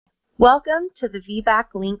Welcome to the VBAC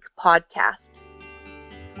Link podcast.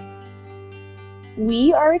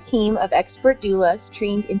 We are a team of expert doulas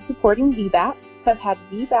trained in supporting VBACs, have had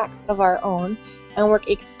VBACs of our own, and work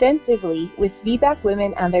extensively with VBAC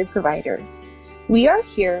women and their providers. We are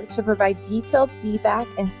here to provide detailed VBAC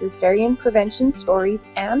and cesarean prevention stories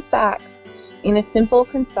and facts in a simple,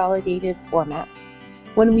 consolidated format.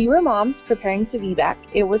 When we were moms preparing to VBAC,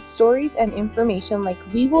 it was stories and information like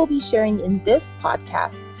we will be sharing in this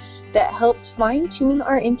podcast that helped fine-tune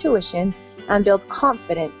our intuition and build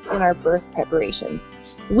confidence in our birth preparations.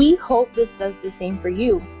 We hope this does the same for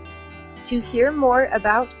you. To hear more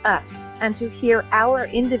about us and to hear our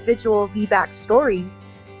individual VBAC stories,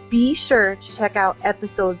 be sure to check out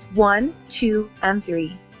episodes 1, 2, and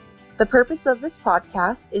 3. The purpose of this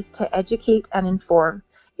podcast is to educate and inform.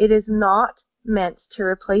 It is not meant to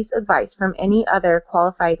replace advice from any other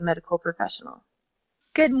qualified medical professional.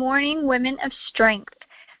 Good morning, women of strength.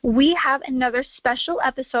 We have another special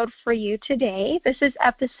episode for you today. This is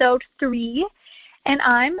episode 3, and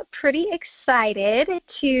I'm pretty excited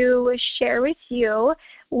to share with you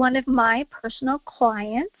one of my personal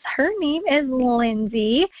clients. Her name is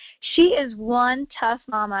Lindsey. She is one tough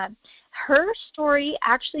mama. Her story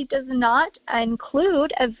actually does not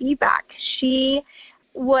include a VBAC. She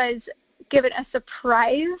was given a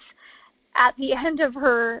surprise at the end of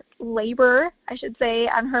her labor, I should say,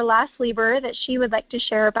 on her last labor that she would like to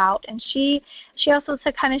share about. And she also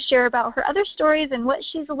to kind of share about her other stories and what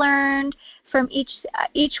she's learned from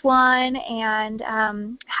each one, and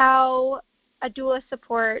how a doula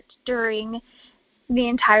support during the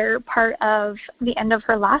entire part of the end of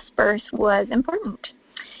her last birth was important.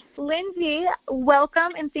 Lindsey,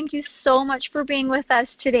 welcome, and thank you so much for being with us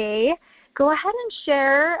today. Go ahead and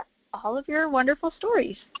share all of your wonderful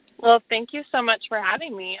stories. Well, thank you so much for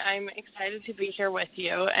having me. I'm excited to be here with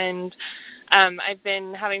you, and I've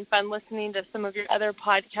been having fun listening to some of your other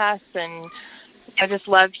podcasts, and I just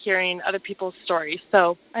love hearing other people's stories.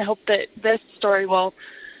 So I hope that this story will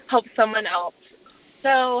help someone else.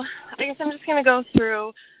 So I guess I'm just going to go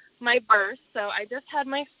through my birth. So I just had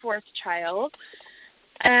my 4th child,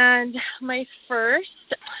 and my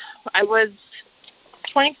first, I was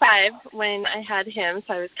 25 when I had him,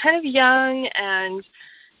 so I was kind of young and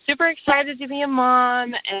super excited to be a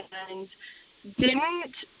mom, and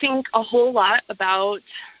didn't think a whole lot about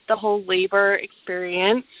the whole labor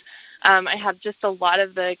experience. I have just a lot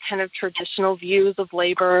of the kind of traditional views of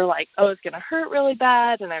labor, like, oh, it's going to hurt really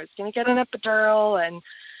bad, and I was going to get an epidural, and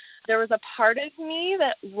there was a part of me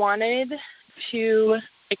that wanted to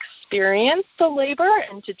experience the labor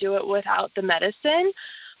and to do it without the medicine,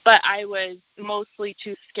 but I was mostly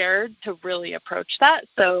too scared to really approach that.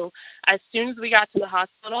 So as soon as we got to the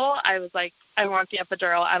hospital, I was like, I want the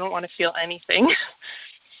epidural. I don't want to feel anything.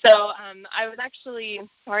 So I was actually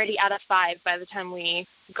already at a 5 by the time we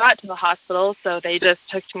got to the hospital, so they just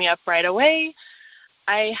hooked me up right away.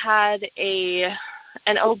 I had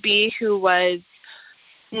an OB who was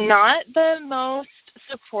not the most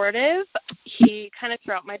supportive. He kind of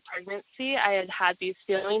throughout my pregnancy, I had these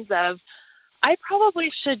feelings of, I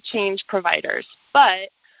probably should change providers, but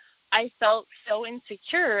I felt so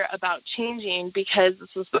insecure about changing because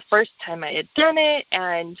this was the first time I had done it,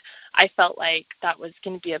 and I felt like that was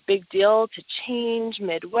going to be a big deal to change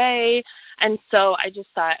midway, and so I just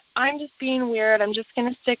thought, I'm just being weird, I'm just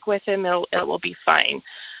going to stick with him, it will be fine.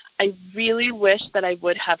 I really wish that I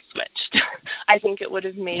would have switched. I think it would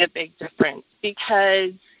have made a big difference,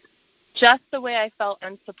 because just the way I felt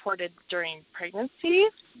unsupported during pregnancy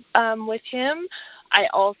with him,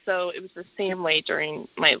 it was the same way during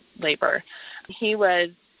my labor. He was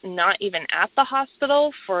not even at the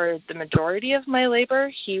hospital for the majority of my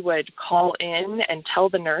labor. He would call in and tell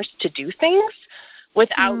the nurse to do things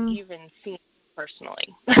without even seeing me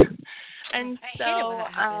personally. And I hate it when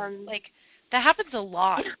that happens. That happens a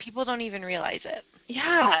lot. People don't even realize it.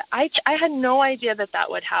 Yeah, I had no idea that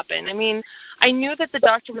would happen. I mean, I knew that the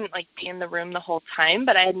doctor wouldn't, be in the room the whole time,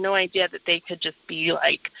 but I had no idea that they could just be,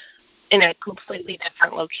 in a completely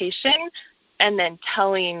different location and then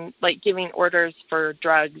giving orders for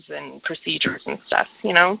drugs and procedures and stuff,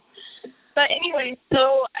 you know? But anyway,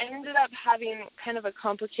 so I ended up having kind of a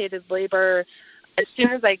complicated labor. As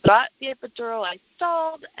soon as I got the epidural, I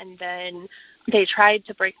stalled, and then they tried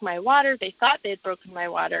to break my water. They thought they had broken my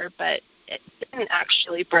water, but it didn't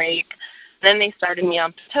actually break. Then they started me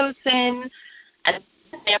on Pitocin, and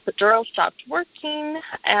the epidural stopped working,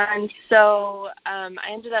 and so I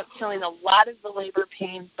ended up feeling a lot of the labor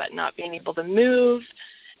pains but not being able to move,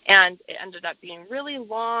 and it ended up being really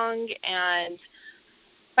long, and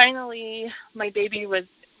finally my baby was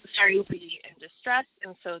starting to be in distress,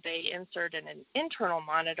 and so they inserted an internal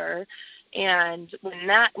monitor, and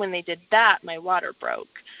when they did that, my water broke,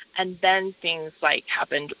 and then things like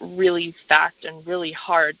happened really fast and really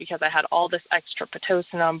hard because I had all this extra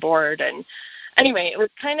Pitocin on board, and anyway, it was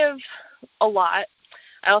kind of a lot.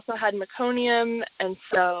 I also had meconium, and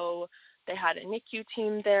so they had a NICU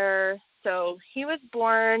team there. So he was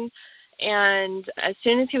born, and as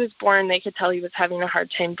soon as he was born, they could tell he was having a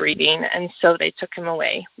hard time breathing, and so they took him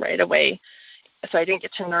away right away. So I didn't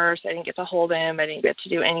get to nurse. I didn't get to hold him. I didn't get to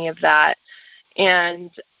do any of that.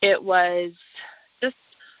 And it was just,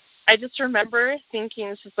 I just remember thinking,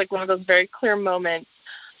 it's just like one of those very clear moments,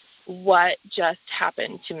 what just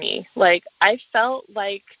happened to me. Like, I felt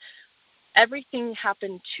like everything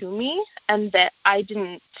happened to me and that I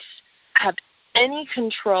didn't have any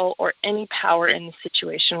control or any power in the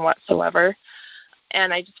situation whatsoever.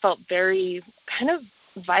 And I just felt very kind of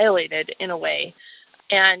violated in a way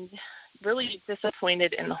and really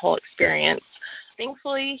disappointed in the whole experience.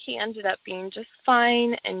 Thankfully, he ended up being just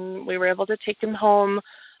fine, and we were able to take him home.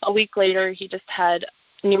 A week later, he just had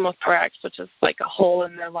pneumothorax, which is like a hole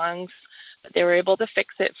in their lungs, but they were able to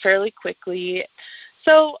fix it fairly quickly.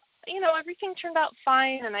 So, everything turned out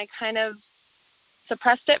fine, and I kind of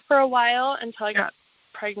suppressed it for a while until I got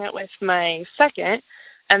pregnant with my second,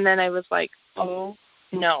 and then I was like, oh,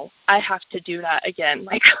 no, I have to do that again.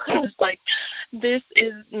 Like, I was like, this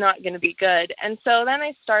is not going to be good. And so then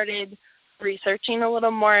I started researching a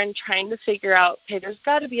little more and trying to figure out, okay, there's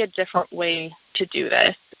got to be a different way to do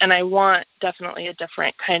this, and I want definitely a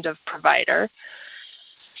different kind of provider.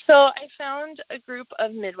 So I found a group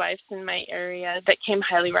of midwives in my area that came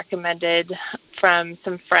highly recommended from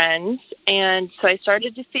some friends, and so I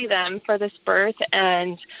started to see them for this birth,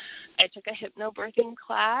 and I took a hypnobirthing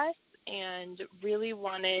class and really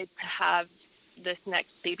wanted to have this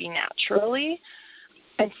next baby naturally.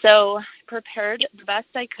 And so I prepared the best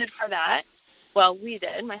I could for that. Well, we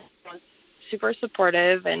did. My husband was super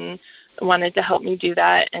supportive and wanted to help me do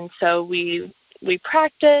that. And so we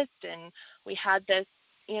practiced, and we had this,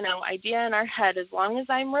 idea in our head, as long as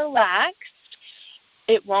I'm relaxed,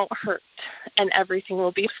 it won't hurt and everything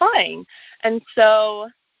will be fine. And so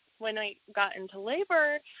when I got into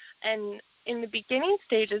labor and in the beginning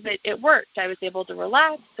stages, it worked. I was able to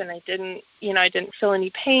relax, and I didn't feel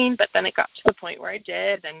any pain, but then it got to the point where I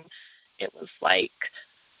did, and it was like,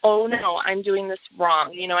 oh no, I'm doing this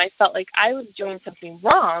wrong. I felt like I was doing something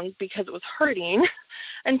wrong because it was hurting.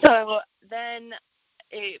 And so then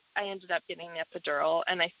I ended up getting the epidural,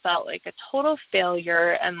 and I felt like a total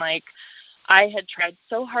failure, and like I had tried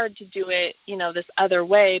so hard to do it, this other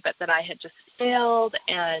way, but that I had just failed.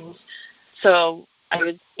 And so I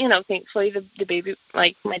was, thankfully the baby,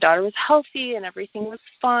 like my daughter was healthy and everything was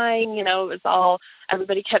fine. It was all,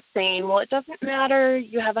 everybody kept saying, well, it doesn't matter.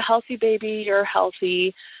 You have a healthy baby, you're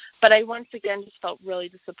healthy. But I once again just felt really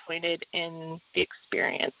disappointed in the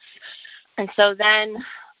experience. And so then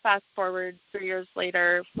fast forward 3 years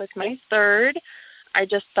later with my third, I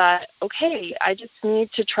just thought, okay, I just need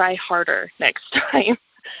to try harder next time.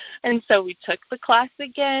 And so we took the class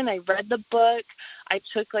again. I read the book. I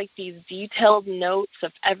took like these detailed notes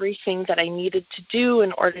of everything that I needed to do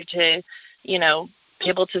in order to, be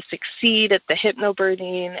able to succeed at the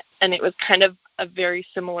hypnobirthing. And it was kind of a very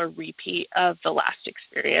similar repeat of the last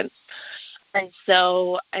experience. And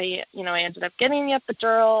so I ended up getting the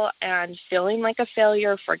epidural and feeling like a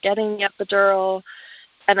failure for getting the epidural.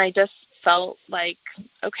 And I just felt like,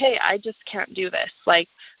 okay, I just can't do this. Like,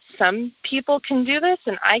 some people can do this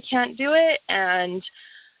and I can't do it.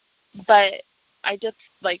 But I just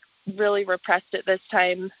like really repressed it this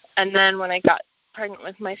time. And then when I got pregnant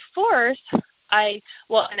with my fourth, and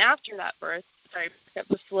after that birth, sorry, back up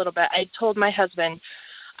just a little bit, I told my husband,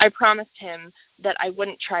 I promised him that I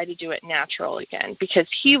wouldn't try to do it natural again, because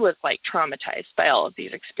he was like traumatized by all of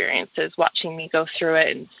these experiences, watching me go through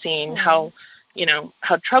it and seeing how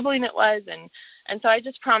troubling it was. And so I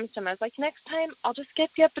just promised him, I was like, next time I'll just get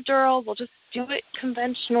the epidural. We'll just do it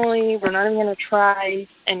conventionally. We're not even going to try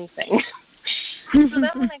anything. So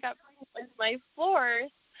then when I got pregnant with my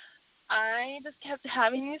fourth, I just kept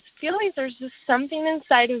having these feelings. There's just something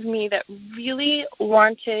inside of me that really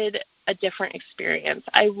wanted a different experience.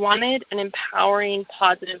 I wanted an empowering,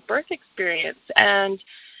 positive birth experience, and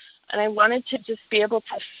I wanted to just be able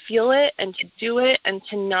to feel it and to do it and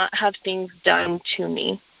to not have things done to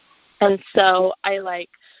me. And so I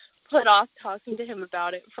put off talking to him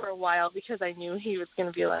about it for a while, because I knew he was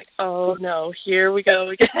going to be like, oh no, here we go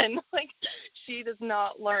again. Like, she does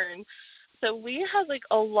not learn. so we had like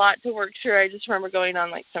a lot to work through. I just remember going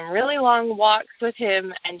on like some really long walks with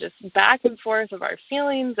him and just back and forth of our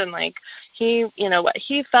feelings and like he, what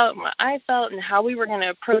he felt and what I felt and how we were going to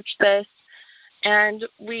approach this. And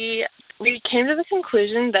we came to the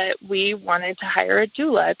conclusion that we wanted to hire a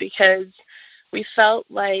doula because we felt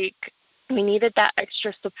like we needed that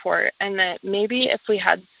extra support, and that maybe if we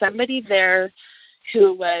had somebody there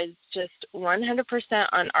who was just 100%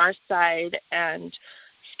 on our side and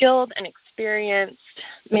skilled and experienced,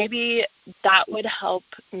 maybe that would help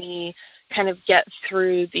me kind of get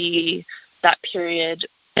through that period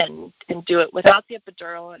and do it without the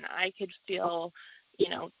epidural, and I could feel,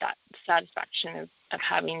 that satisfaction of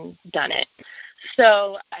having done it.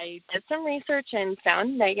 So I did some research and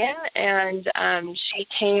found Megan, and she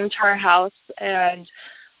came to our house, and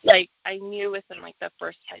like I knew within like the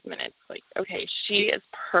first 5 minutes, like, okay, she is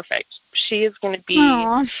perfect. She is going to be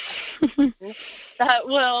that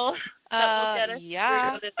will get us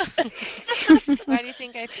through this. Why do you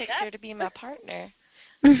think I picked her to be my partner?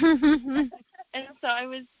 And so I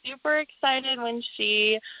was super excited when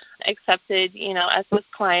she accepted, us as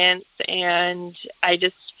clients, and I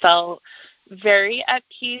just felt very at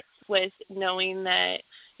peace with knowing that,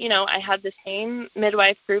 I had the same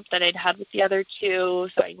midwife group that I'd had with the other two,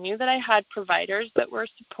 so I knew that I had providers that were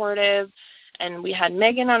supportive, and we had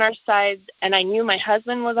Megan on our side, and I knew my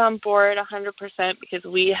husband was on board 100% because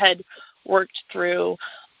we had worked through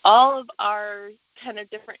all of our kind of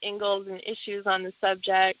different angles and issues on the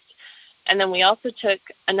subject. And then we also took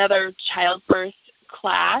another childbirth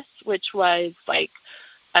class, which was like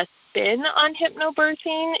a spin on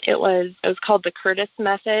hypnobirthing. It was called the Curtis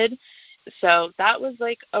method. So that was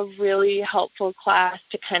like a really helpful class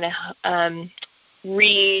to kind of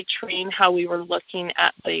retrain how we were looking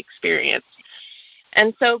at the experience.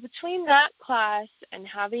 And so between that class and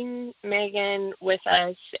having Megan with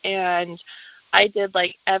us, and I did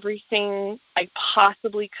like everything I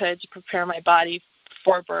possibly could to prepare my body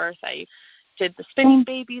for birth. I did the spinning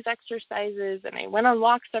babies exercises, and I went on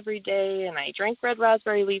walks every day, and I drank red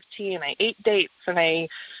raspberry leaf tea, and I ate dates, and I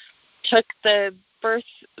took the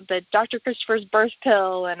Dr. Christopher's birth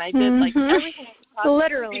pill, and I did like everything.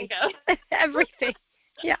 Literally everything.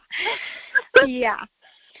 Yeah. Yeah.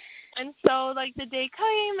 And so like the day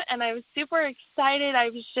came, and I was super excited. I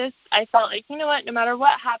felt like, you know what, no matter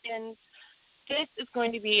what happens, this is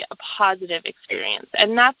going to be a positive experience.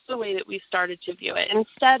 And that's the way that we started to view it.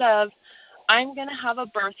 Instead of, I'm going to have a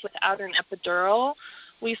birth without an epidural,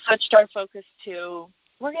 we switched our focus to,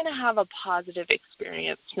 we're going to have a positive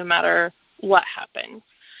experience no matter what happens.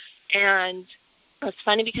 And it was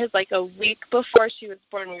funny because like a week before she was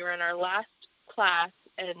born, we were in our last class,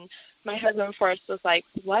 and my husband Forrest was like,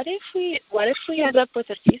 what if we end up with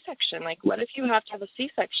a C-section? Like, what if you have to have a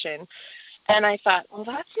C-section? And I thought, well,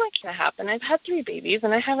 that's not going to happen. I've had 3 babies,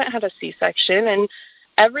 and I haven't had a C-section. And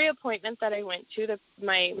every appointment that I went to,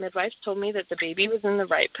 my midwife told me that the baby was in the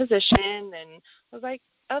right position. And I was like,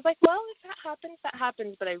 well, if that happens, that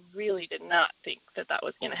happens. But I really did not think that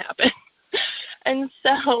was going to happen. And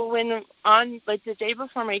so when on like the day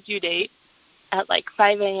before my due date, at like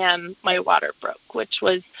 5 a.m., my water broke, which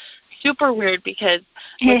was super weird because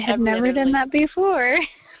I had never done that before.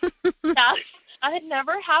 Yeah. That had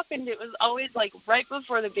never happened. It was always like right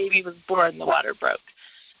before the baby was born, the water broke.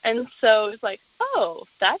 And so it was like, oh,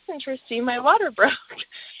 that's interesting. My water broke.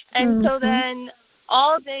 And so then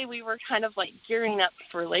all day we were kind of like gearing up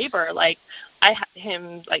for labor. Like I had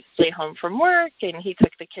him like stay home from work, and he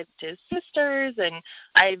took the kids to his sister's, and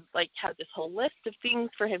I like had this whole list of things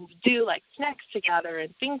for him to do, like snacks to gather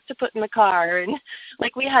and things to put in the car. And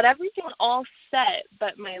like we had everything all set,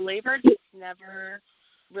 but my labor just never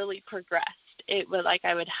really progressed. It was like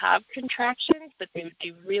I would have contractions, but they would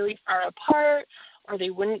be really far apart, or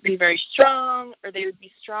they wouldn't be very strong, or they would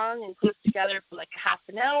be strong and close together for like a half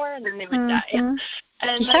an hour, and then they would die. And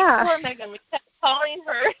like poor Megan, we kept calling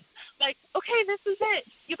her, like, okay, this is it.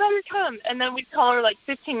 You better come. And then we'd call her like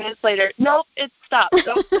 15 minutes later. Nope, it's stopped.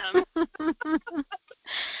 Don't come.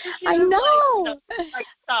 I know. Like,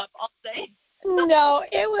 stop all day. No,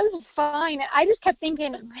 it was fine. I just kept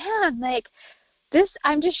thinking, man, like,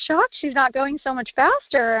 I'm just shocked she's not going so much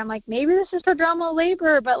faster. I'm like, maybe this is prodromal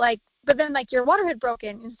labor, but then like your water had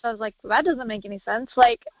broken, and so I was like, well, that doesn't make any sense.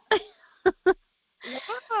 Like, yeah,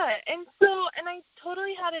 and I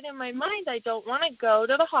totally had it in my mind. I don't want to go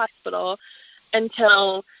to the hospital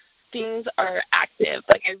until things are active.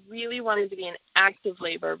 Like I really wanted to be in active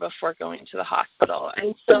labor before going to the hospital,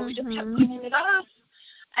 and so we just kept putting it off.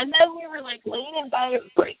 And then we were like laying in bed. It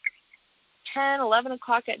was like 10, 11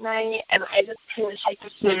 o'clock at night, and I just kind of take a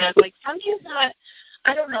swim. I was like, something's not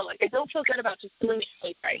I don't know, like, I don't feel good about just going to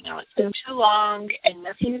sleep right now. It's been too long, and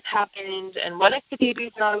nothing has happened, and what if the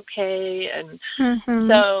baby's not okay? And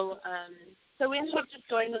so we ended up just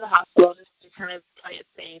going to the hospital just to kind of play it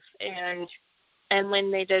safe. And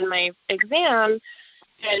when they did my exam,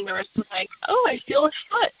 and the nurse was like, oh, I feel a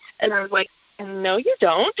foot. And I was like, no, you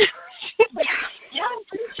don't. She's like, yeah, I'm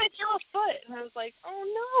pretty sure I feel a foot. And I was like,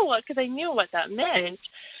 oh, no, because I knew what that meant.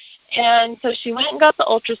 And so she went and got the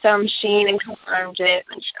ultrasound machine and confirmed it.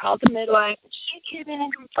 And she called the midwife, and she came in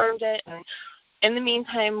and confirmed it. And in the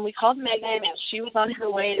meantime, we called Megan, and she was on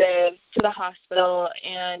her way to the hospital.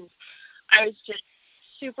 And I was just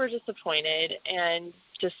super disappointed and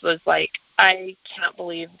just was like, I can't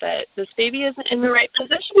believe that this baby isn't in the right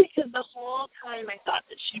position, because the whole time I thought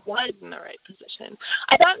that she was in the right position.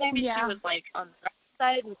 I thought maybe she was, like, on the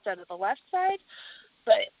right side instead of the left side,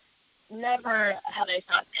 but never had I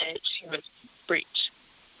thought that she was breech.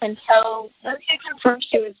 And so once they confirmed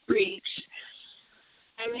she was breech,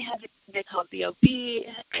 I had they called the OB,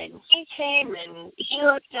 and he came and he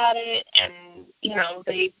looked at it, and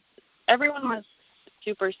everyone was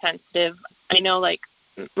super sensitive. I know, like,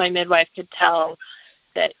 my midwife could tell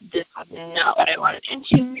that this was not what I wanted, and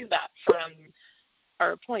she knew that from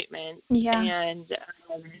our appointment. Yeah. And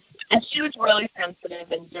she was really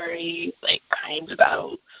sensitive and very, like, kind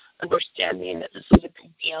about understanding that this was a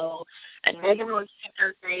big deal. And Megan was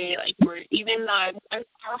super great. Like, even though I was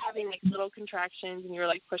still having, like, little contractions, and you were,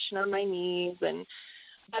 like, pushing on my knees,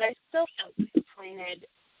 but I still felt disappointed.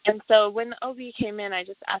 And so when the OB came in, I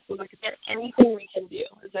just asked him, like, is there anything we can do?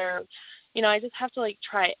 Is there, I just have to, like,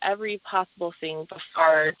 try every possible thing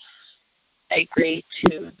before I agree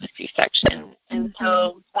to the C-section. And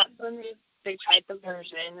so that's when they tried the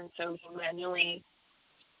version, and so he manually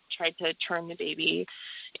tried to turn the baby,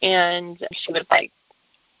 and she would, like,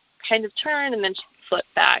 kind of turn, and then she'd flip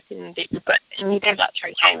back, and he did that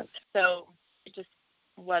 3 times. So it just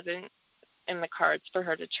wasn't in the cards for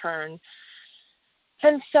her to turn.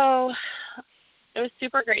 And so it was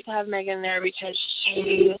super great to have Megan there, because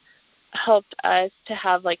she helped us to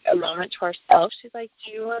have, like, a moment to ourselves. She's like,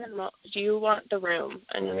 do you want the room?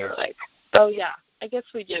 And we were like, oh, yeah, I guess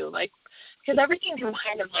we do. Like, because everything can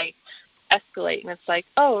kind of, like, escalate, and it's like,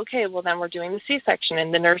 oh, okay, well, then we're doing the C-section,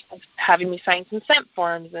 and the nurse is having me sign consent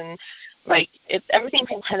forms, and, like, everything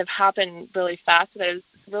can kind of happen really fast. And I was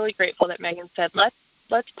really grateful that Megan said,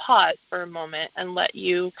 let's pause for a moment and let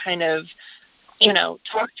you kind of,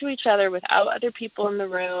 talk to each other without other people in the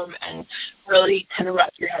room, and really kind of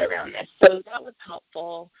wrap your head around this. So that was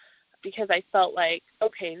helpful, because I felt like,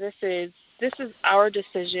 okay, this is our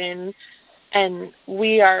decision, and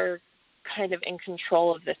we are kind of in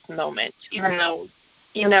control of this moment, even though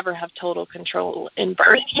you never have total control in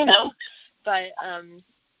birth, but and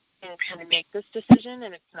kind of make this decision,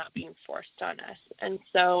 and it's not being forced on us. And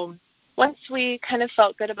so once we kind of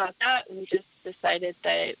felt good about that, we just decided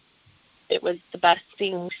that it was the best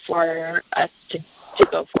thing for us to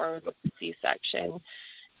go forward with the C-section.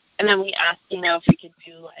 And then we asked, if we could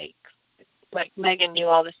do, like Megan knew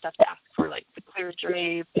all this stuff to ask for, like, the clear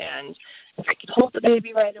drape, and if I could hold the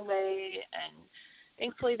baby right away. And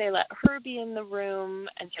thankfully they let her be in the room,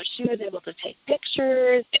 and so she was able to take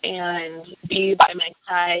pictures and be by my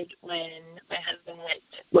side when my husband went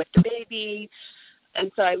with the baby. And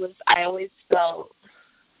so I always felt,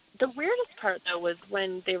 the weirdest part, though, was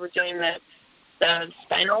when they were doing the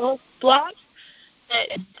spinal blocks.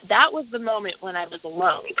 That was the moment when I was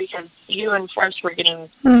alone, because you and Forrest were getting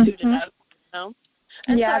suited up,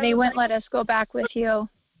 And yeah, so they wouldn't let us go back with you.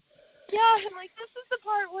 Yeah, and, like, this is the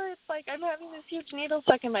part where it's like I'm having this huge needle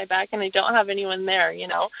stuck in my back, and I don't have anyone there,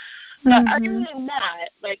 But other than that,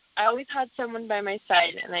 like, I always had someone by my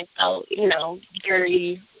side, and I felt,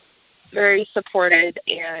 very, very supported,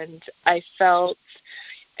 and I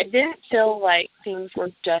didn't feel like things were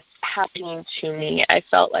just happening to me. I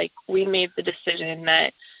felt like we made the decision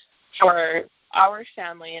that for our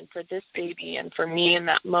family and for this baby and for me in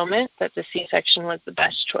that moment, that the C-section was the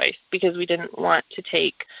best choice, because we didn't want to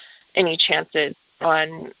take any chances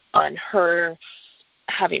on her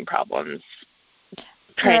having problems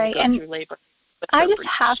trying to go through labor. I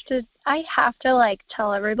have to like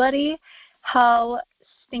tell everybody how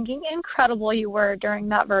stinking incredible you were during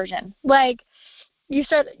that version. Like, you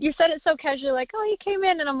said it so casually, like, oh, he came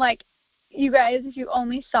in, and I'm like, you guys, if you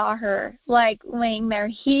only saw her, like, laying there,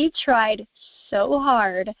 he tried so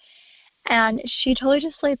hard, and she totally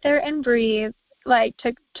just laid there and breathed, like,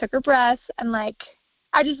 took her breath, and, like,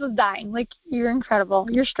 I just was dying. Like, you're incredible.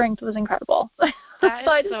 Your strength was incredible.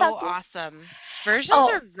 That is awesome. Versions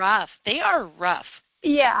are rough. They are rough.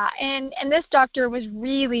 Yeah, and this doctor was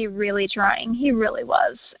really, really trying. He really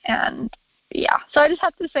was. And yeah. So I just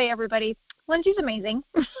have to say, everybody, Lindsey's amazing.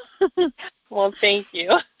 Well, thank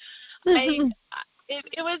you.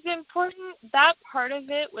 It was important. That part of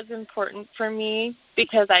it was important for me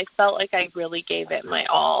because I felt like I really gave it my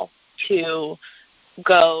all to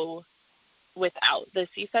go without the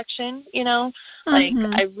C-section, you know? Like,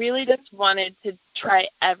 I really just wanted to try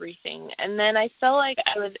everything. And then I felt like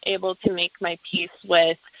I was able to make my peace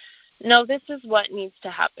with, no, this is what needs to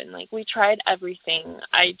happen. Like, we tried everything.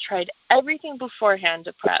 I tried everything beforehand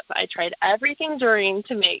to prep. I tried everything during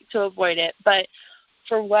to avoid it. But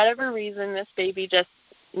for whatever reason, this baby just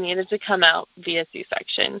needed to come out via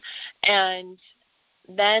C-section. And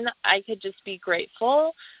then I could just be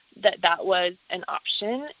grateful that that was an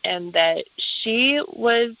option and that she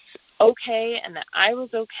was okay and that I was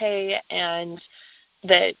okay and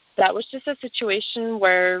that was just a situation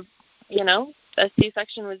where, you know, a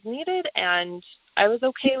C-section was needed and I was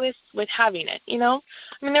okay with having it, you know.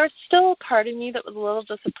 I mean, there was still a part of me that was a little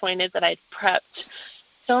disappointed that I'd prepped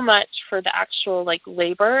so much for the actual, like,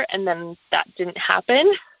 labor and then that didn't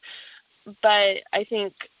happen. But I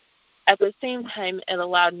think at the same time, it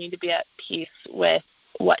allowed me to be at peace with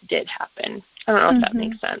what did happen. I don't know if that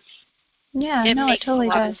makes sense. Yeah, it makes it totally a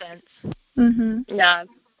lot does. of sense. Yeah.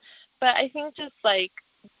 But I think just, like,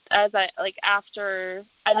 after,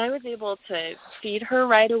 and I was able to feed her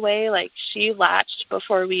right away. Like, she latched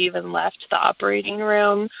before we even left the operating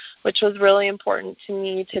room, which was really important to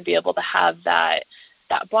me to be able to have that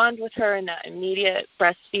bond with her and that immediate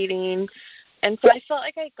breastfeeding. And so I felt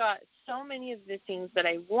like I got so many of the things that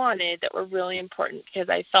I wanted that were really important because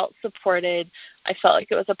I felt supported. I felt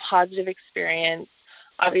like it was a positive experience.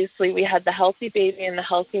 Obviously, we had the healthy baby and the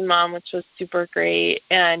healthy mom, which was super great.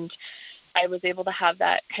 And I was able to have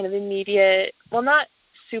that kind of immediate, well, not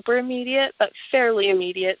super immediate, but fairly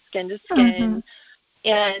immediate skin to skin.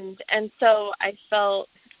 And so I felt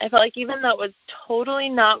like even though it was totally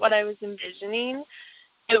not what I was envisioning,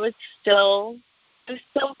 it was still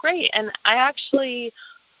great. And I actually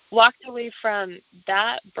walked away from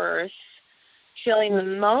that birth feeling the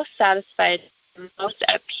most satisfied, the most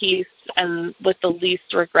at peace, and with the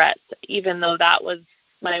least regrets, even though that was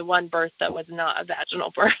my one birth that was not a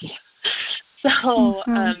vaginal birth. So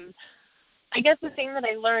I guess the thing that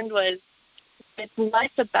I learned was it's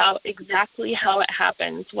less about exactly how it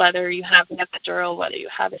happens, whether you have an epidural, whether you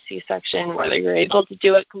have a C-section, whether you're able to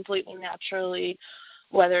do it completely naturally,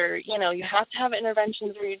 whether, you know, you have to have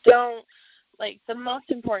interventions or you don't. Like, the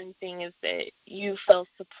most important thing is that you feel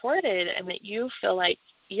supported and that you feel like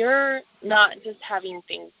you're not just having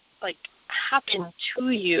things, like, happen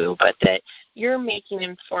to you, but that you're making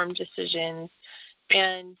informed decisions.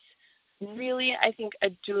 And really, I think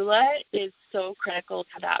a doula is so critical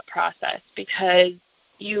to that process because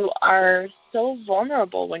you are so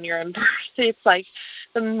vulnerable when you're in birth. It's like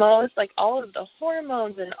the most, like, all of the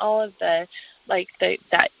hormones and all of the, like,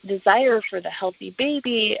 that desire for the healthy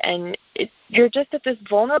baby, and you're just at this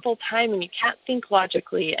vulnerable time and you can't think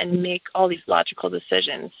logically and make all these logical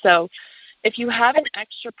decisions. So if you have an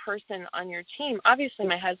extra person on your team, obviously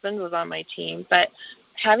my husband was on my team, but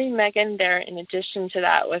having Megan there in addition to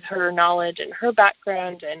that with her knowledge and her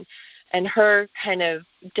background and her kind of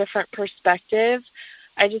different perspective,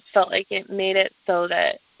 I just felt like it made it so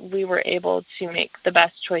that we were able to make the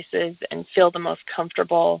best choices and feel the most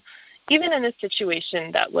comfortable, even in a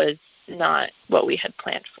situation that was not what we had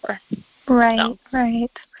planned for. Right.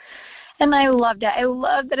 And I loved it. I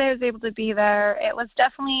loved that I was able to be there. It was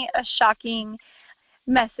definitely a shocking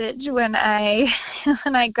message when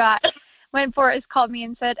when Forrest called me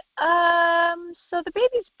and said, so the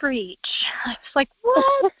baby's breech. I was like,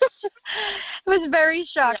 what? It was very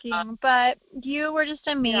shocking, but you were just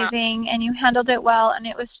amazing and you handled it well, and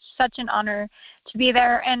it was such an honor to be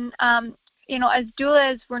there. And, you know, as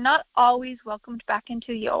doulas, we're not always welcomed back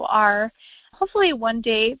into the OR. Hopefully one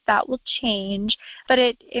day that will change, but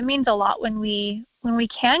it means a lot when we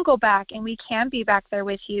can go back and we can be back there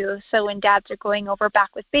with you. So when dads are going over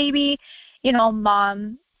back with baby, you know,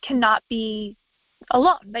 mom cannot be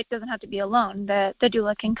alone. Like, doesn't have to be alone. The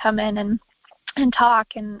doula can come in and talk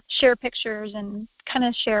and share pictures and kind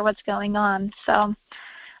of share what's going on. So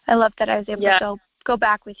I love that I was able to go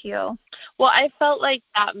back with you. Well, I felt like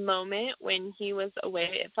that moment when he was away,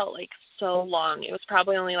 it felt like so long. It was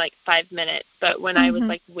probably only like 5 minutes, but when I was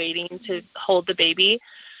like waiting to hold the baby,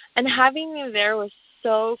 and having you there was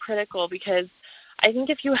so critical because I think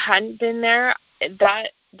if you hadn't been there,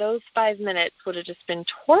 those 5 minutes would have just been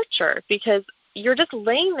torture because you're just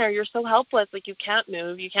laying there. You're so helpless. Like, you can't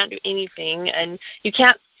move. You can't do anything. And you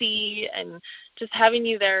can't see. And just having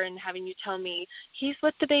you there and having you tell me, he's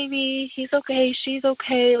with the baby. He's okay. She's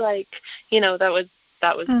okay. Like, you know, that was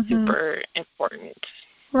that was super important.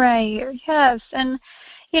 Right. Yes. And,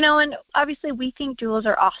 and obviously we think doulas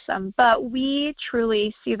are awesome, but we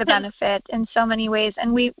truly see the benefit in so many ways.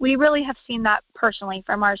 And we really have seen that personally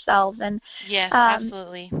from ourselves. And yes,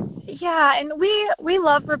 absolutely. Yeah, and we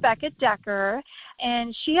love Rebecca Decker,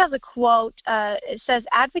 and she has a quote. It says,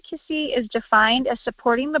 "Advocacy is defined as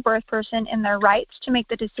supporting the birth person in their rights to make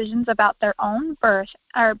the decisions about their own birth,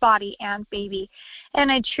 or body and baby."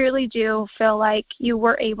 And I truly do feel like you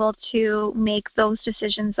were able to make those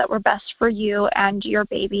decisions that were best for you and your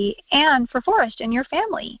baby, and for Forrest and your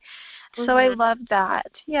family. So I love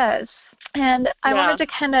that. Yes, and I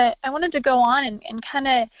wanted to go on and kind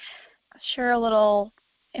of share a little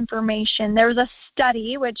information. There was a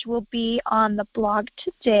study which will be on the blog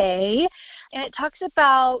today, and it talks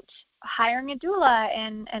about hiring a doula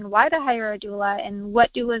and why to hire a doula and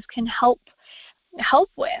what doulas can help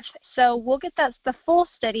with. So we'll get the full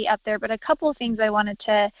study up there, but a couple of things I wanted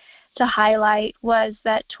to highlight was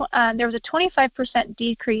that there was a 25%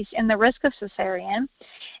 decrease in the risk of cesarean,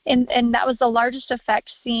 and that was the largest effect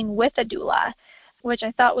seen with a doula, which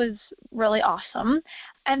I thought was really awesome.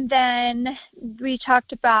 And then we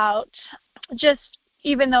talked about just,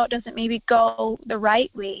 even though it doesn't maybe go the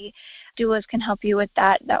right way, doulas can help you with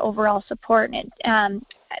that overall support. And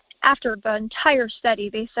after the entire study,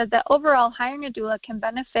 they said that overall hiring a doula can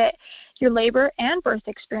benefit your labor and birth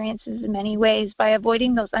experiences in many ways by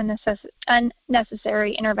avoiding those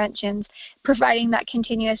unnecessary interventions, providing that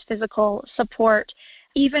continuous physical support.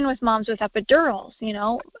 Even with moms with epidurals,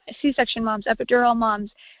 C-section moms, epidural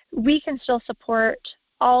moms, we can still support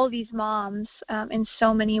all these moms in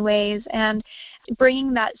so many ways, and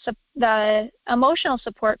bringing the emotional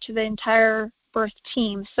support to the entire birth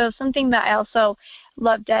team. So something that I also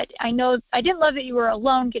loved I didn't love that you were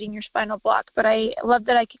alone getting your spinal block, but I loved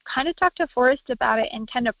that I could kind of talk to Forrest about it and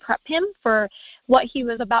kind of prep him for what he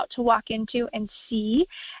was about to walk into and see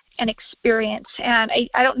and experience. And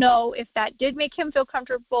I don't know if that did make him feel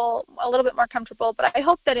comfortable, a little bit more comfortable, but I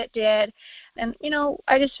hope that it did. And,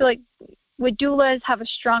 I just feel like would doulas have a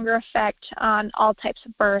stronger effect on all types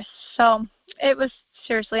of births. So it was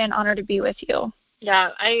seriously an honor to be with you. Yeah,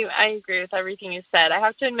 I agree with everything you said. I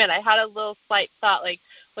have to admit, I had a little slight thought, like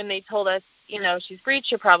when they told us, she's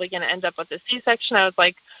breech, you're probably going to end up with a C-section. I was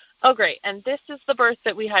like, oh, great. And this is the birth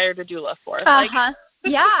that we hired a doula for.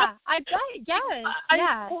 Yeah, I bet. Yes.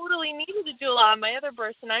 I totally needed a doula on my other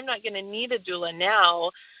birth, and I'm not going to need a doula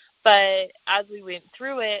now. But as we went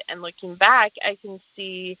through it and looking back, I can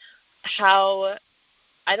see how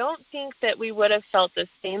I don't think that we would have felt the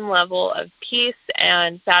same level of peace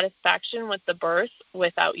and satisfaction with the birth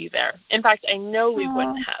without you there. In fact, I know we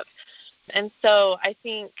wouldn't have. And so I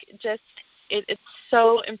think just it's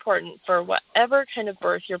so important for whatever kind of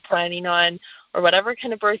birth you're planning on or whatever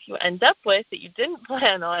kind of birth you end up with that you didn't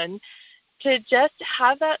plan on, to just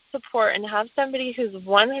have that support and have somebody who's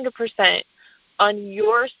 100% on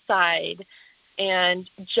your side and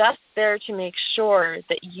just there to make sure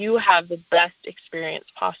that you have the best experience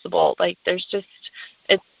possible. Like,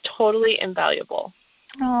 it's totally invaluable.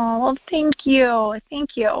 Oh, well, thank you.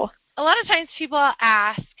 Thank you. A lot of times people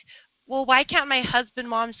ask, well, why can't my husband,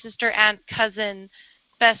 mom, sister, aunt, cousin,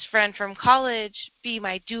 best friend from college be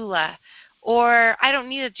my doula? Or I don't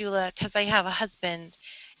need a doula because I have a husband.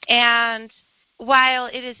 And while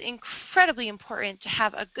it is incredibly important to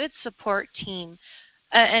have a good support team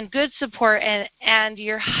and good support, and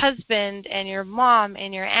your husband and your mom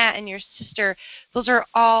and your aunt and your sister, those are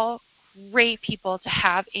all great people to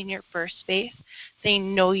have in your birth space. They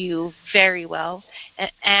know you very well,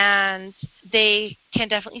 and they can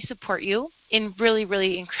definitely support you in really,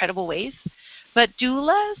 really incredible ways. But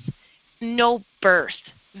doulas know birth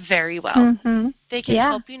very well. Mm-hmm. They can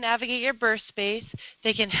help you navigate your birth space.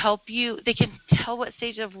 They can help you. They can tell what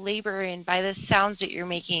stage of labor you're in by the sounds that you're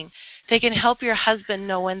making. They can help your husband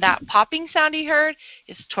know when that popping sound he heard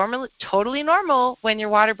is totally normal when your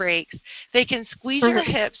water breaks. They can squeeze your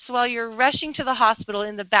hips while you're rushing to the hospital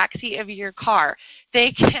in the backseat of your car.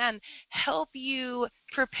 They can help you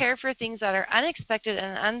prepare for things that are unexpected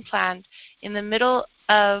and unplanned in the middle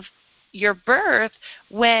of your birth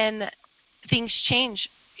when things change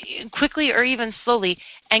quickly or even slowly.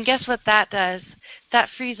 And guess what that does? That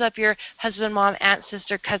frees up your husband, mom, aunt,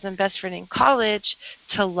 sister, cousin, best friend in college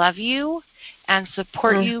to love you and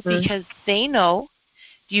support you, because they know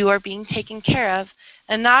you are being taken care of.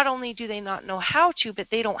 And not only do they not know how to, but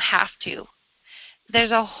they don't have to. There's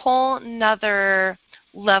a whole nother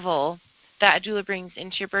level that a doula brings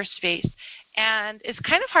into your birth space. And it's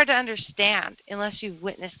kind of hard to understand unless you've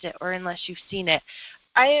witnessed it or unless you've seen it.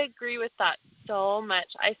 I agree with that so much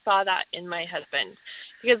I saw that in my husband.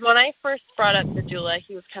 Because when I first brought up the doula,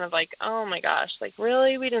 he was kind of like, oh, my gosh, like,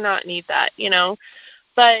 really? We do not need that, you know?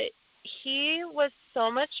 But he was so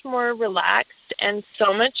much more relaxed and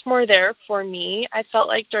so much more there for me, I felt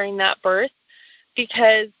like, during that birth,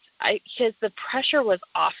 because the pressure was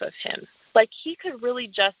off of him. Like, he could really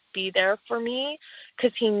just be there for me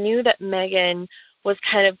because he knew that Megan was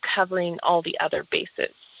kind of covering all the other bases,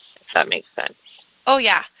 if that makes sense. Oh,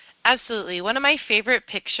 yeah, absolutely. One of my favorite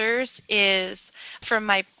pictures is from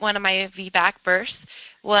one of my VBAC births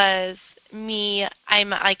was me.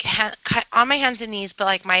 I'm like on my hands and knees, but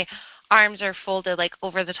like my arms are folded like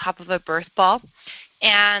over the top of a birth ball.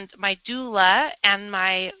 And my doula and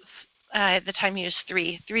my at the time he was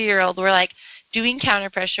 3-year-old, were like doing counter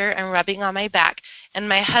pressure and rubbing on my back. And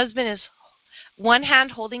my husband is one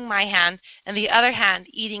hand holding my hand and the other hand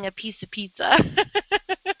eating a piece of pizza.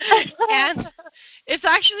 And it's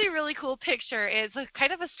actually a really cool picture. It's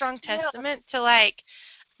kind of a strong testament to like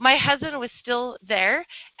my husband was still there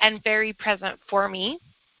and very present for me.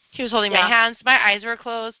 He was holding my hands. My eyes were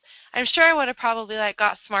closed. I'm sure I would have probably like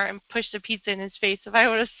got smart and pushed the pizza in his face if I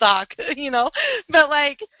would have sucked, you know.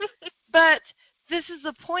 But this is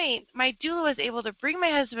the point. My doula was able to bring my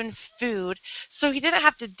husband food so he didn't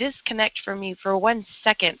have to disconnect from me for 1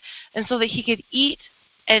 second, and so that he could eat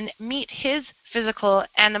and meet his physical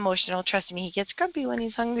and emotional, trust me, he gets grumpy when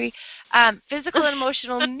he's hungry, physical and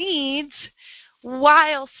emotional needs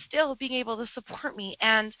while still being able to support me.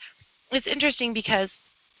 And it's interesting because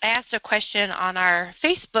I asked a question on our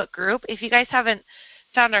Facebook group. If you guys haven't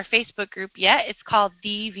found our Facebook group yet, it's called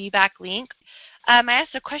The VBAC Link. I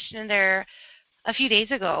asked a question in there a few days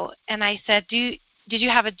ago, and I said, did you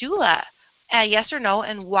have a doula? Yes or no,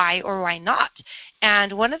 and why or why not?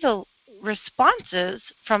 And one of the responses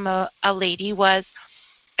from a lady was,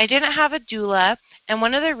 I didn't have a doula, and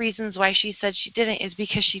one of the reasons why she said she didn't is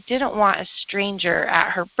because she didn't want a stranger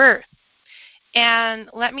at her birth. And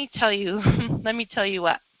let me tell you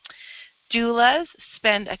what. Doulas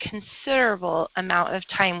spend a considerable amount of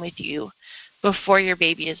time with you before your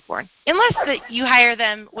baby is born, unless that you hire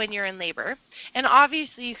them when you're in labor. And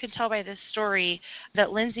obviously you can tell by this story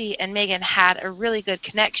that Lindsey and Megan had a really good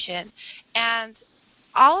connection. And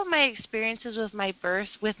all of my experiences with my birth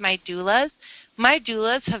with my doulas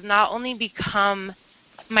have not only become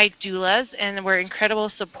my doulas and were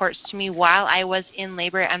incredible supports to me while I was in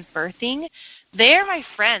labor and birthing. They are my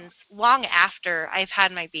friends long after I've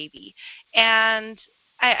had my baby. And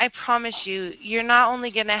I promise you, you're not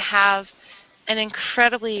only going to have an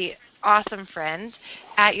incredibly awesome friend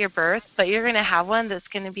at your birth, but you're going to have one that's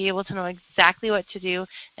going to be able to know exactly what to do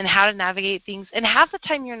and how to navigate things. And half the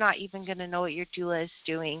time you're not even going to know what your doula is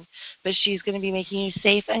doing, but she's going to be making you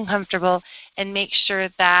safe and comfortable and make sure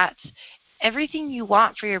that everything you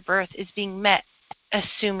want for your birth is being met,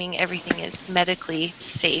 assuming everything is medically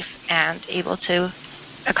safe and able to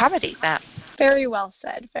accommodate that. Very well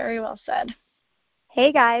said. Very well said.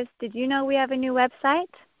 Hey guys, did you know we have a new website?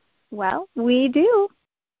 Well, we do.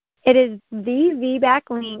 It is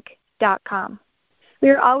thevbaclink.com. We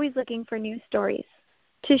are always looking for new stories.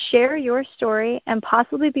 To share your story and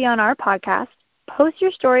possibly be on our podcast, post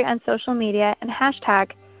your story on social media and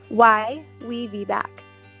hashtag WhyWeVBAC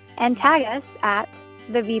and tag us at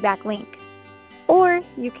the VBAC Link. Or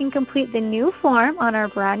you can complete the new form on our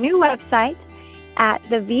brand new website at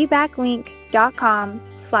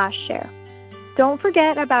thevbaclink.com/share. Don't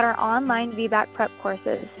forget about our online VBAC prep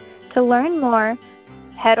courses. To learn more,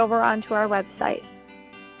 head over onto our website.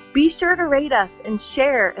 Be sure to rate us and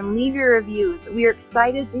share and leave your reviews. We are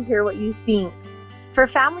excited to hear what you think. For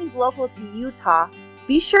families local to Utah,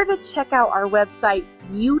 be sure to check out our website,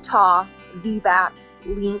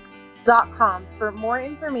 utahvbaclink.com, for more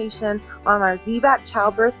information on our VBAC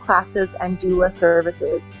childbirth classes and doula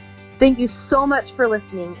services. Thank you so much for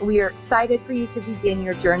listening. We are excited for you to begin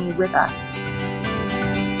your journey with us.